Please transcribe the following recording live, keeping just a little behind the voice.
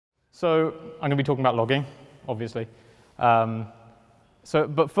So I'm going to be talking about logging, obviously. But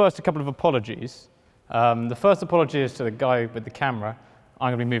first, a couple of apologies. The first apology is to the guy with the camera. I'm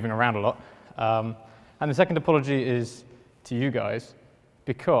going to be moving around a lot. And the second apology is to you guys,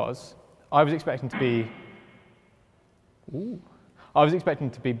 because I was expecting to be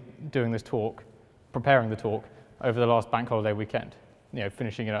doing this talk, preparing the talk, over the last bank holiday weekend,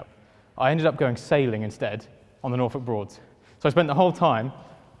 finishing it up. I ended up going sailing instead on the Norfolk Broads. So I spent the whole time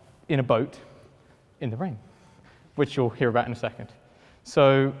in a boat in the rain, which you'll hear about in a second.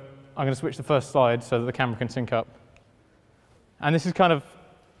 So I'm going to switch the first slide so that the camera can sync up. And this is kind of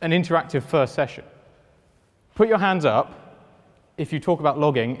an interactive first session. Put your hands up if you talk about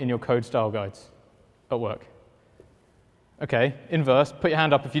logging in your code style guides at work. OK, inverse, put your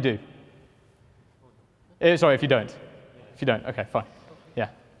hand up if you do. Sorry, if you don't. If you don't, OK, fine. Yeah.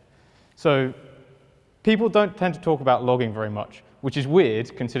 So people don't tend to talk about logging very much, which is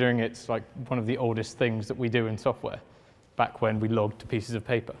weird considering it's like one of the oldest things that we do in software, back when we logged to pieces of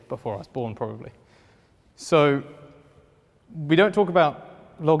paper, before I was born probably. So we don't talk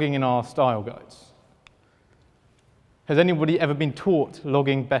about logging in our style guides. Has anybody ever been taught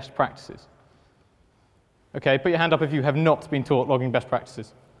logging best practices? OK, put your hand up if you have not been taught logging best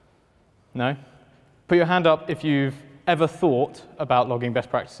practices. No? Put your hand up if you've ever thought about logging best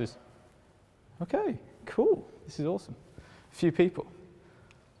practices. OK, cool. This is awesome. A few people.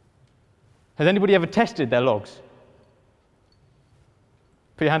 Has anybody ever tested their logs?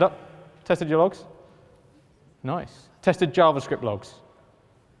 Put your hand up. Tested your logs? Nice. Tested JavaScript logs?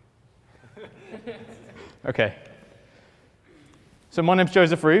 OK. So my name's Joe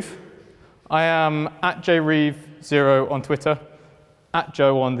Reeve. I am at JReeve0 on Twitter, at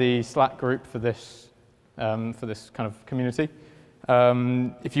Joe on the Slack group for this kind of community.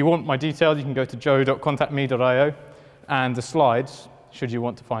 If you want my details, you can go to joe.contactme.io, and the slides, should you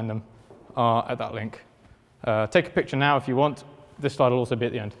want to find them, are at that link. Take a picture now if you want. This slide will also be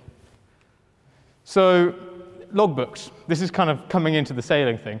at the end. So logbooks. This is kind of coming into the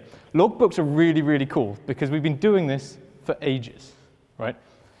sailing thing. Logbooks are really, really cool because we've been doing this for ages, right?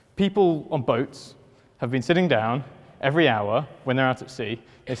 People on boats have been sitting down every hour when they're out at sea.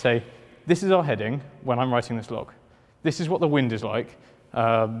 They say, this is our heading when I'm writing this log. This is what the wind is like.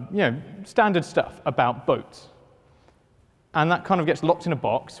 Standard stuff about boats. And that kind of gets locked in a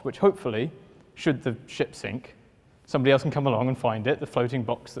box, which hopefully, should the ship sink, somebody else can come along and find it, the floating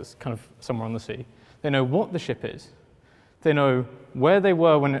box that's kind of somewhere on the sea. They know what the ship is. They know where they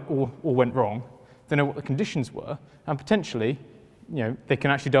were when it all went wrong. They know what the conditions were. And potentially, they can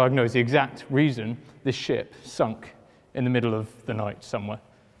actually diagnose the exact reason this ship sunk in the middle of the night somewhere.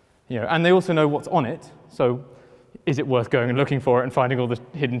 And they also know what's on it. So is it worth going and looking for it and finding all the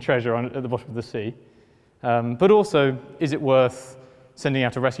hidden treasure at the bottom of the sea? But also, is it worth sending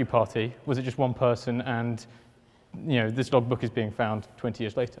out a rescue party? Was it just one person and this logbook is being found 20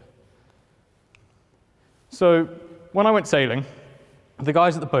 years later? So when I went sailing, the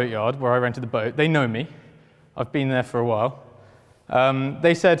guys at the boatyard where I rented the boat, they know me. I've been there for a while.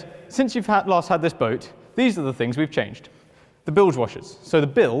 They said, since you've last had this boat, these are the things we've changed. The bilge washers. So the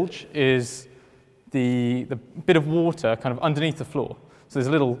bilge is the bit of water kind of underneath the floor. So there's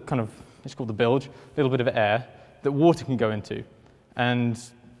a little kind of, it's called the bilge, a little bit of air that water can go into. And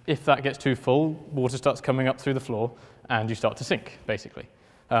if that gets too full, water starts coming up through the floor, and you start to sink, basically.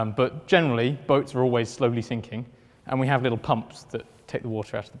 But generally, boats are always slowly sinking, and we have little pumps that take the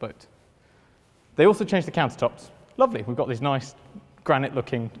water out of the boat. They also changed the countertops. Lovely, we've got these nice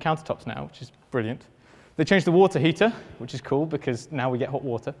granite-looking countertops now, which is brilliant. They changed the water heater, which is cool, because now we get hot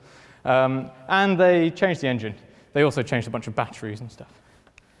water. And they changed the engine. They also changed a bunch of batteries and stuff.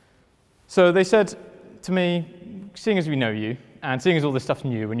 So they said to me, seeing as we know you, and seeing as all this stuff's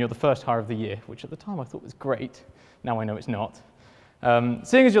new, and you're the first hire of the year, which at the time I thought was great, now I know it's not.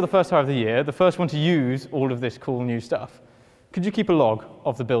 Seeing as you're the first hire of the year, the first one to use all of this cool new stuff, could you keep a log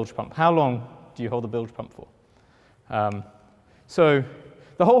of the bilge pump? How long do you hold the bilge pump for? So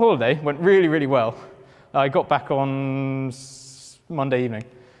the whole holiday went really, really well. I got back on Monday evening,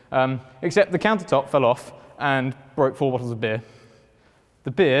 except the countertop fell off and broke 4 bottles of beer.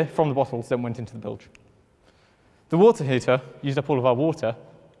 The beer from the bottles then went into the bilge. The water heater used up all of our water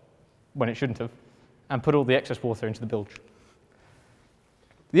when it shouldn't have, and put all the excess water into the bilge.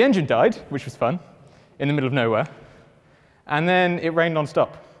 The engine died, which was fun, in the middle of nowhere, and then it rained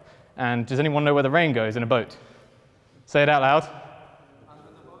non-stop. And does anyone know where the rain goes in a boat? Say it out loud.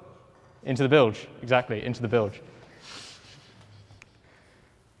 Into the bilge, exactly, into the bilge.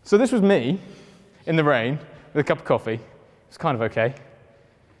 So this was me in the rain with a cup of coffee. It's kind of OK.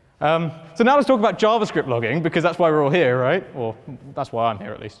 So now let's talk about JavaScript logging, because that's why we're all here, right? Or that's why I'm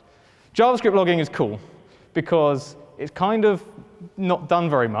here, at least. JavaScript logging is cool because it's kind of not done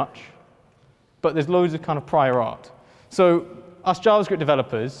very much, but there's loads of kind of prior art. So us JavaScript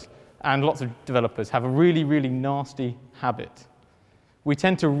developers and lots of developers have a really, really nasty habit. We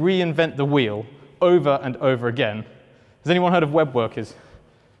tend to reinvent the wheel over and over again. Has anyone heard of web workers?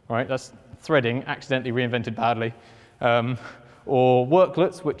 Right, that's threading accidentally reinvented badly. Or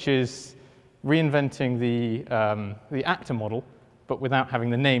worklets, which is reinventing the actor model, but without having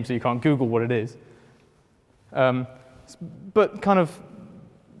the name, so you can't Google what it is. But kind of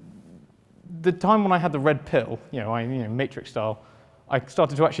the time when I had the red pill, Matrix style, I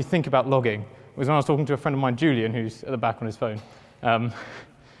started to actually think about logging. It was when I was talking to a friend of mine, Julian, who's at the back on his phone.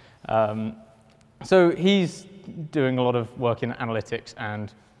 So he's doing a lot of work in analytics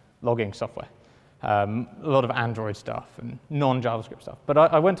and logging software, a lot of Android stuff and non-JavaScript stuff. But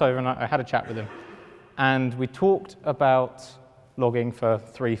I went over and I had a chat with him, and we talked about logging for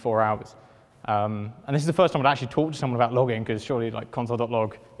 3-4 hours. And this is the first time I'd actually talked to someone about logging, because surely like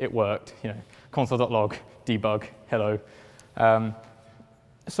console.log, it worked. Console.log, debug, hello.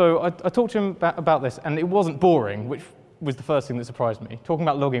 So I talked to him about this, and it wasn't boring, which was the first thing that surprised me. Talking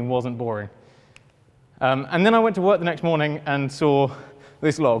about logging wasn't boring. And then I went to work the next morning and saw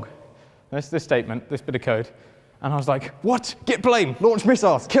this log, this statement, this bit of code. And I was like, what? Git blame, launch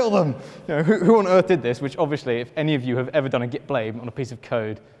missiles, kill them. Who on earth did this? Which obviously, if any of you have ever done a git blame on a piece of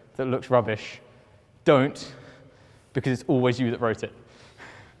code that looks rubbish, don't, because it's always you that wrote it.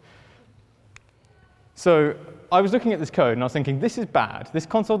 So I was looking at this code, and I was thinking, this is bad. This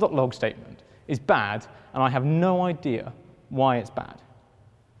console.log statement is bad, and I have no idea why it's bad.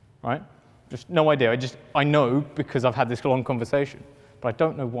 Right? Just no idea. I know because I've had this long conversation, but I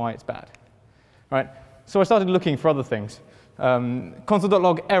don't know why it's bad. Right? So I started looking for other things.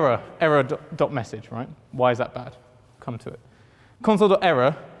 Console.log error.message, right? Why is that bad? Come to it.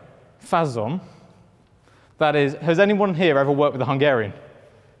 Console.error, fazon. That is, has anyone here ever worked with a Hungarian?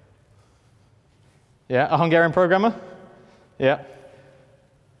 Yeah, a Hungarian programmer? Yeah.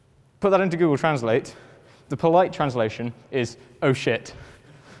 Put that into Google Translate. The polite translation is, oh shit.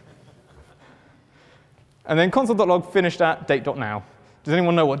 And then console.log finished at date.now. Does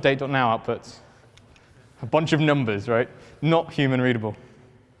anyone know what date.now outputs? A bunch of numbers, right? Not human readable.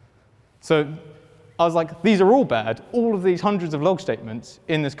 So I was like, these are all bad. All of these hundreds of log statements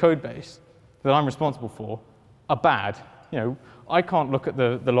in this code base that I'm responsible for are bad. I can't look at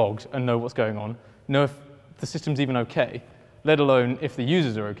the logs and know what's going on, know if the system's even OK, let alone if the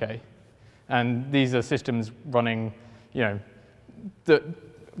users are OK. And these are systems running, that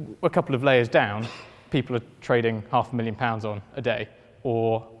a couple of layers down, people are trading £500,000 on a day,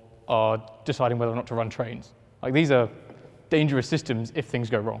 or are deciding whether or not to run trains. Like, these are dangerous systems if things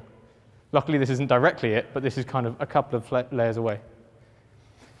go wrong. Luckily, this isn't directly it, but this is kind of a couple of layers away.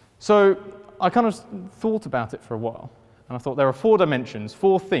 So I kind of thought about it for a while, and I thought there are 4 dimensions,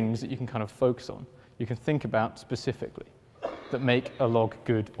 4 things that you can kind of focus on, you can think about specifically, that make a log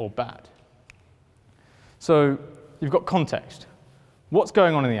good or bad. So you've got context. What's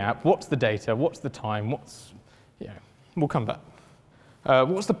going on in the app? What's the data? What's the time? We'll come back.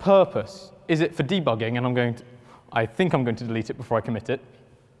 What's the purpose? Is it for debugging? And I think I'm going to delete it before I commit it.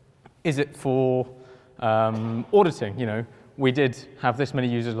 Is it for auditing? We did have this many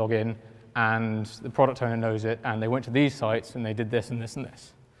users log in, and the product owner knows it, and they went to these sites, and they did this and this and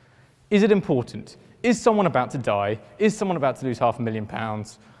this. Is it important? Is someone about to die? Is someone about to lose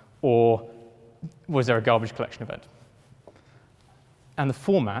 £500,000? Or was there a garbage collection event? And the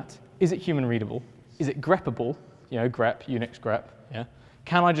format, is it human readable? Is it greppable? Grep, Unix grep. Yeah.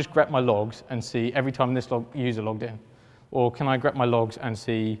 Can I just grep my logs and see every time this user logged in? Or can I grep my logs and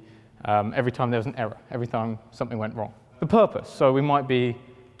see every time there was an error, every time something went wrong? The purpose, so we might be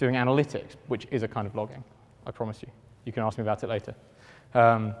doing analytics, which is a kind of logging, I promise you. You can ask me about it later.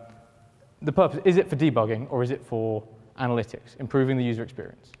 The purpose, is it for debugging, or is it for analytics, improving the user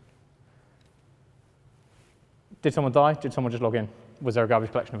experience? Did someone die? Did someone just log in? Was there a garbage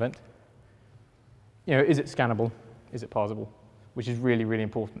collection event? Is it scannable? Is it parsable? Which is really, really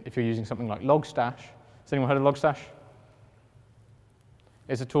important if you're using something like Logstash. Has anyone heard of Logstash?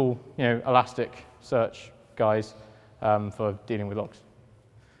 It's a tool, Elastic search guys for dealing with logs.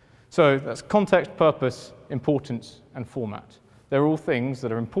 So that's context, purpose, importance, and format. They're all things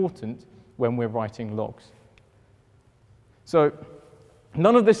that are important when we're writing logs. So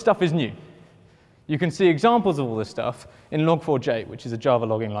none of this stuff is new. You can see examples of all this stuff in log4j, which is a Java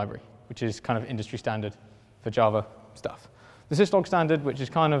logging library, which is kind of industry standard for Java stuff. The Syslog Standard, which is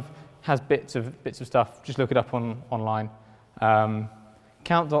kind of has bits of stuff. Just look it up online.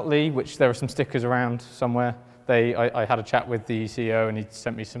 Count.ly, which there are some stickers around somewhere. I had a chat with the CEO, and he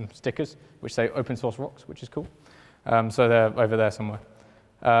sent me some stickers which say open source rocks, which is cool. So they're over there somewhere.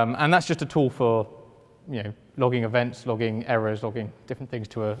 And that's just a tool for logging events, logging errors, logging different things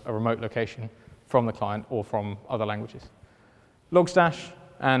to a remote location from the client or from other languages. Logstash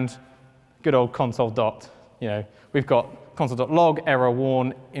and good old console.log. We've got console.log, error,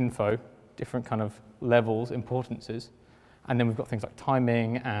 warn, info, different kind of levels, importances. And then we've got things like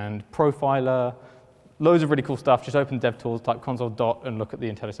timing and profiler, loads of really cool stuff. Just open DevTools, type console. And look at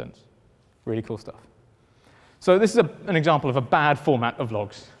the IntelliSense. Really cool stuff. So this is an example of a bad format of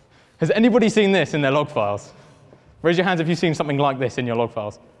logs. Has anybody seen this in their log files? Raise your hands if you've seen something like this in your log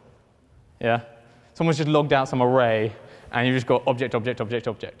files. Yeah? Someone's just logged out some array, and you've just got object, object, object,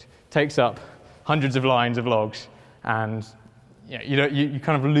 object. Takes up hundreds of lines of logs, and you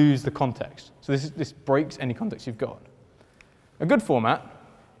kind of lose the context. So this breaks any context you've got. A good format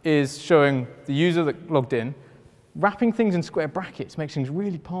is showing the user that logged in. Wrapping things in square brackets makes things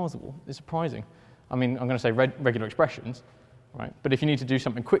really parsable. It's surprising. I mean, I'm going to say regular expressions, right? But if you need to do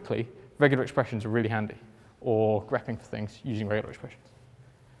something quickly, regular expressions are really handy, or grepping for things using regular expressions.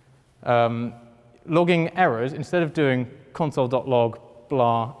 Logging errors, instead of doing console.log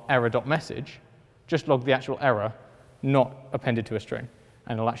blah error.message, just log the actual error, not appended to a string,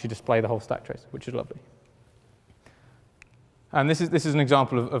 and it'll actually display the whole stack trace, which is lovely. And this is an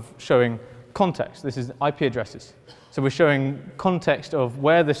example of showing context. This is IP addresses. So we're showing context of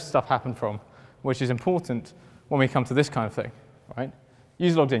where this stuff happened from, which is important when we come to this kind of thing, right?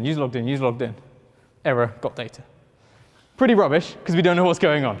 User logged in, user logged in, user logged in. Error, got data. Pretty rubbish, because we don't know what's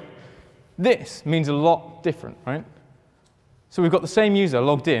going on. This means a lot different, right? So we've got the same user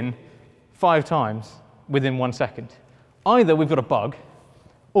logged in 5 times within 1 second. Either we've got a bug,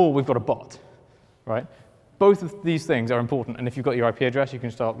 or we've got a bot, right? Both of these things are important, and if you've got your IP address, you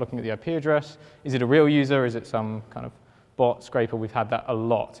can start looking at the IP address. Is it a real user? Is it some kind of bot scraper? We've had that a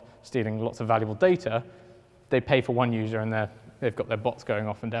lot, stealing lots of valuable data. They pay for one user, and they've got their bots going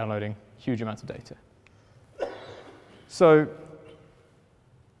off and downloading huge amounts of data. So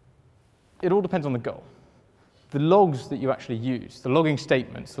it all depends on the goal. The logs that you actually use, the logging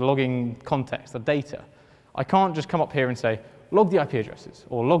statements, the logging context, the data, I can't just come up here and say, log the IP addresses,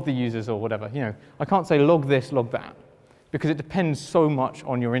 or log the users, or whatever. I can't say log this, log that, because it depends so much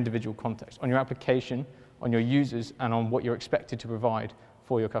on your individual context, on your application, on your users, and on what you're expected to provide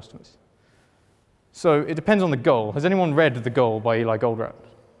for your customers. So it depends on the goal. Has anyone read The Goal by Eli Goldratt?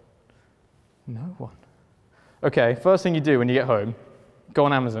 No one. OK, first thing you do when you get home, go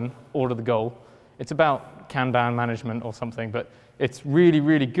on Amazon, order The Goal. It's about Kanban management or something, but it's really,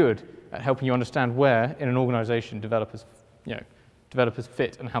 really good at helping you understand where, in an organization, developers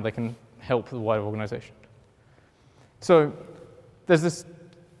fit and how they can help the wider organization. So there's this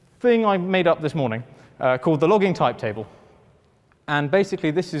thing I made up this morning called the logging type table. And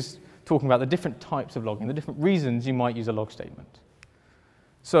basically, this is talking about the different types of logging, the different reasons you might use a log statement.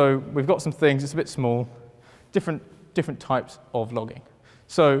 So we've got some things, it's a bit small, different types of logging.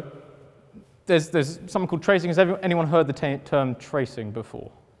 So there's something called tracing. Has anyone heard the term tracing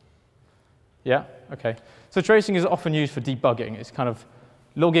before? Yeah? OK. So tracing is often used for debugging. It's kind of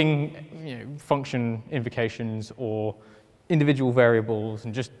logging function invocations or individual variables,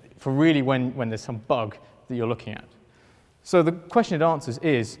 and just for really when there's some bug that you're looking at. So the question it answers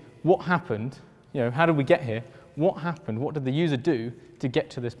is, what happened? How did we get here? What happened? What did the user do to get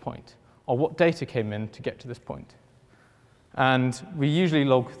to this point? Or what data came in to get to this point? And we usually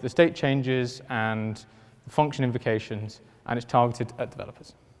log the state changes and the function invocations, and it's targeted at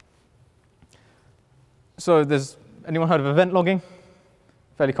developers. So anyone heard of event logging?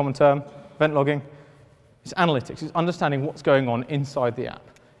 Fairly common term, event logging. It's analytics. It's understanding what's going on inside the app.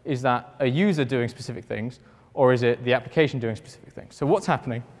 Is that a user doing specific things, or is it the application doing specific things? So what's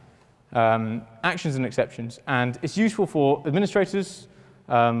happening? Actions and exceptions. And it's useful for administrators,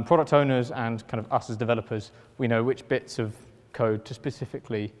 product owners, and kind of us as developers. We know which bits of code to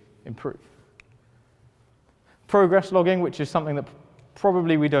specifically improve. Progress logging, which is something that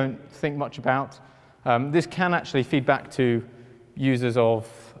probably we don't think much about. This can actually feed back to users of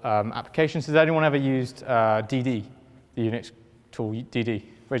applications. Has anyone ever used DD, the Unix tool DD?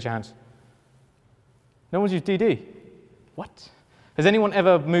 Raise your hands. No one's used DD? What? Has anyone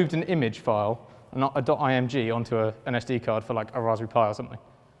ever moved an image file, not a .img, onto an SD card for like a Raspberry Pi or something?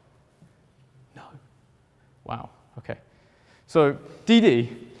 No. Wow, OK. So DD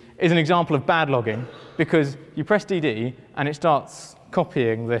is an example of bad logging, because you press DD, and it starts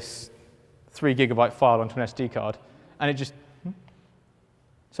copying this 3 GB file onto an SD card, and it just,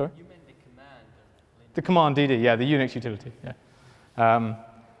 sorry? You meant the command. The command DD, yeah, the Unix utility, yeah.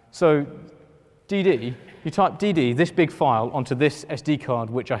 So DD, you type DD, this big file, onto this SD card,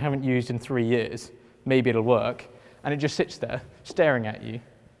 which I haven't used in 3 years. Maybe it'll work. And it just sits there, staring at you,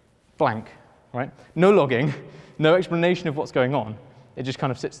 blank, right? No logging, no explanation of what's going on. It just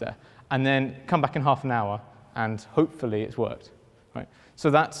kind of sits there. And then come back in half an hour, and hopefully it's worked, right?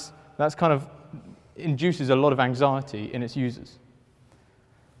 So that's kind of induces a lot of anxiety in its users.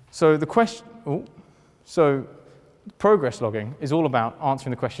 So the question, so progress logging is all about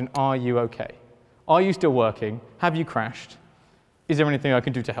answering the question, are you OK? Are you still working? Have you crashed? Is there anything I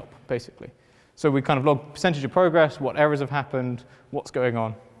can do to help, basically? So we kind of log percentage of progress, what errors have happened, what's going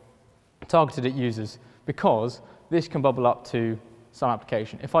on, targeted at users, because this can bubble up to some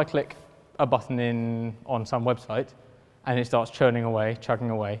application. If I click a button on some website, and it starts churning away,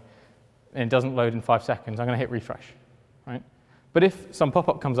 chugging away, and it doesn't load in 5 seconds, I'm going to hit refresh, right? But if some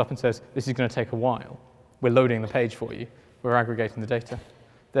pop-up comes up and says, this is going to take a while, we're loading the page for you, we're aggregating the data,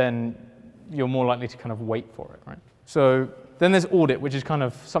 then you're more likely to kind of wait for it, right? So then there's audit, which is kind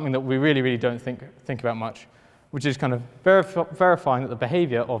of something that we really, really don't think about much, which is kind of verifying that the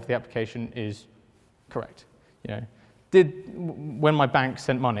behavior of the application is correct. You know, when my bank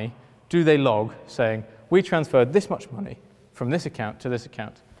sent money, do they log saying, we transferred this much money from this account to this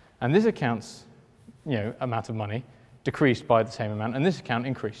account, and this account's amount of money decreased by the same amount, and this account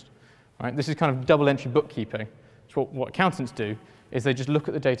increased. Right? This is kind of double entry bookkeeping. So what accountants do is they just look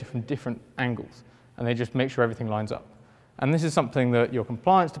at the data from different angles, and they just make sure everything lines up. And this is something that your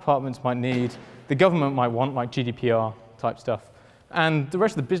compliance departments might need, the government might want, like GDPR type stuff, and the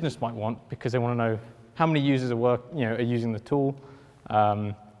rest of the business might want, because they want to know how many users are using the tool.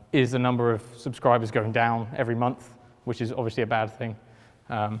 Is the number of subscribers going down every month, which is obviously a bad thing.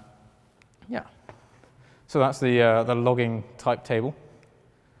 Yeah. So that's the logging type table.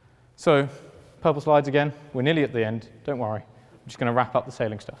 So purple slides again. We're nearly at the end. Don't worry. I'm just going to wrap up the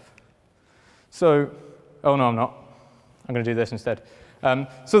sailing stuff. So, oh no, I'm not. I'm going to do this instead.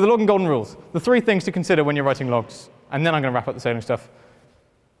 So the logging golden rules. The 3 things to consider when you're writing logs, and then I'm going to wrap up the sailing stuff.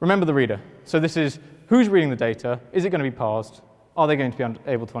 Remember the reader. So this is who's reading the data. Is it going to be parsed? Are they going to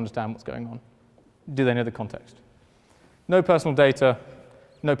be able to understand what's going on? Do they know the context? No personal data,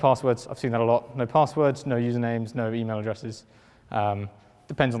 no passwords. I've seen that a lot. No passwords, no usernames, no email addresses.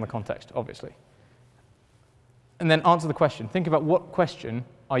 Depends on the context, obviously. And then answer the question. Think about what question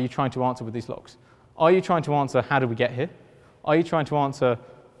are you trying to answer with these logs. Are you trying to answer, how did we get here? Are you trying to answer,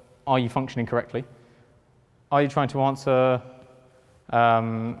 are you functioning correctly? Are you trying to answer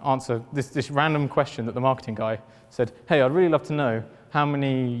this random question that the marketing guy said, hey, I'd really love to know how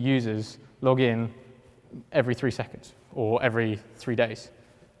many users log in every 3 seconds or every 3 days,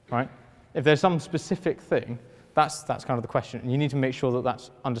 right? If there's some specific thing, that's kind of the question. And you need to make sure that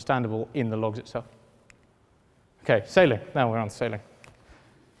that's understandable in the logs itself. OK, sailing. Now we're on sailing.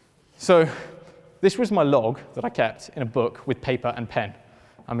 So this was my log that I kept in a book with paper and pen.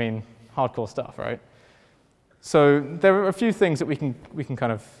 I mean, hardcore stuff, right? So there are a few things that we can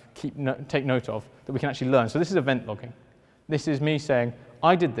kind of take note of that we can actually learn. So this is event logging. This is me saying,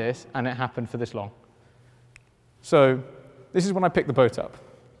 I did this, and it happened for this long. So this is when I picked the boat up.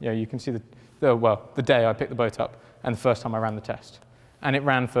 You can see the day I picked the boat up and the first time I ran the test. And it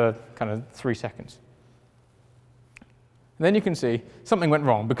ran for kind of 3 seconds. And then you can see something went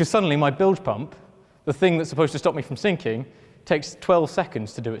wrong, because suddenly my bilge pump, the thing that's supposed to stop me from sinking, takes 12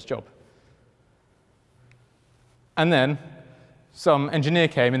 seconds to do its job. And then some engineer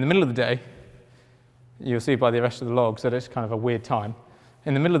came in the middle of the day. You'll see by the rest of the logs that it's kind of a weird time.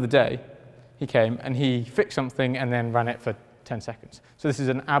 In the middle of the day, he came and he fixed something and then ran it for 10 seconds. So this is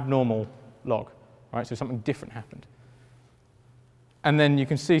an abnormal log, right? So something different happened. And then you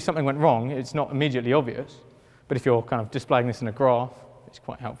can see something went wrong. It's not immediately obvious, but if you're kind of displaying this in a graph, it's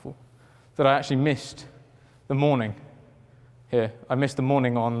quite helpful. That I actually missed the morning here. I missed the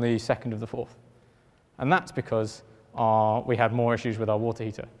morning on the 2nd of the 4th. And that's because we had more issues with our water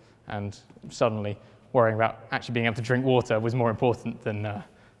heater. And suddenly, worrying about actually being able to drink water was more important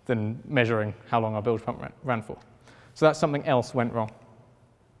than measuring how long our bilge pump ran for. So that's something else went wrong.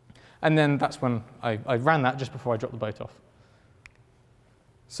 And then that's when I ran that just before I dropped the boat off.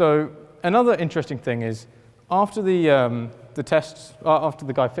 So another interesting thing is, after the tests, after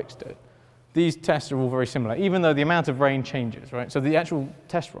the guy fixed it, these tests are all very similar, even though the amount of rain changes, right? So the actual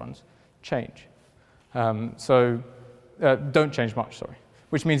test runs change. Don't change much, sorry.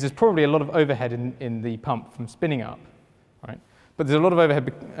 Which means there's probably a lot of overhead in the pump from spinning up, right? But there's a lot of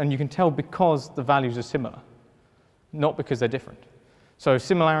overhead, and you can tell because the values are similar, not because they're different. So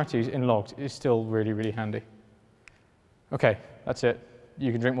similarities in logs is still really, really handy. OK, that's it.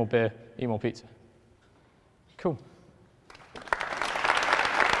 You can drink more beer, eat more pizza. Cool.